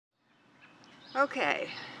Okay.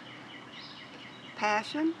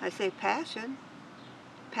 Passion, I say passion.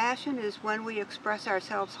 Passion is when we express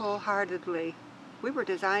ourselves wholeheartedly. We were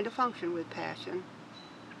designed to function with passion.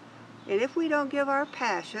 And if we don't give our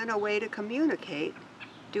passion a way to communicate,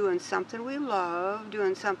 doing something we love,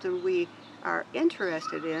 doing something we are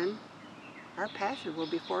interested in, our passion will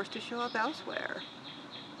be forced to show up elsewhere.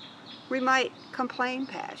 We might complain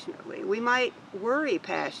passionately. We might worry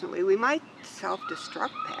passionately. We might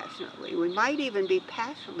self-destruct passionately. We might even be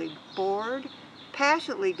passionately bored,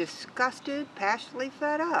 passionately disgusted, passionately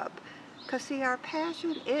fed up. Because see, our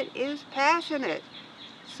passion, it is passionate.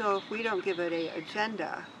 So if we don't give it an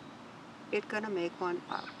agenda, it's going to make one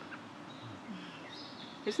up.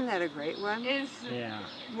 Isn't that a great one? Yeah.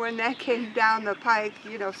 When that came down the pike,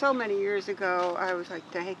 you know, so many years ago, I was like,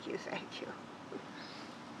 thank you, thank you.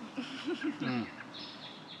 Mm.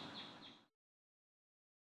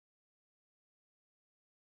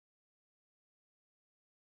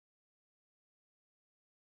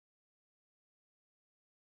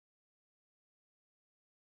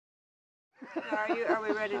 Are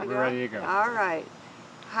we ready to go? We're ready to go. All right.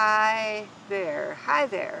 Hi there. Hi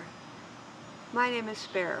there. My name is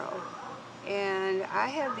Sparrow, and I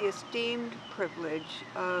have the esteemed privilege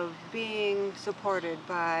of being supported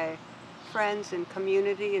by friends and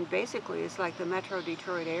community, and basically it's like the Metro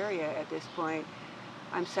Detroit area at this point.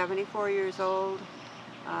 I'm 74 years old.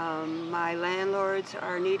 My landlords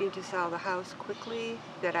are needing to sell the house quickly,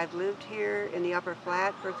 that I've lived here in the upper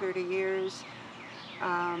flat for 30 years.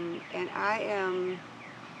 And I am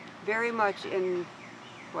very much in,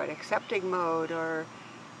 accepting mode, or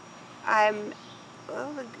I'm,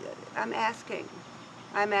 well, I'm asking.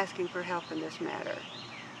 I'm asking for help in this matter,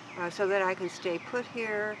 so that I can stay put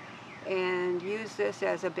here and use this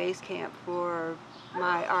as a base camp for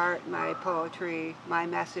my art, my poetry, my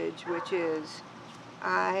message, which is,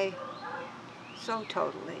 I so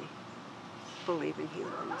totally believe in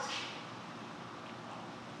humans.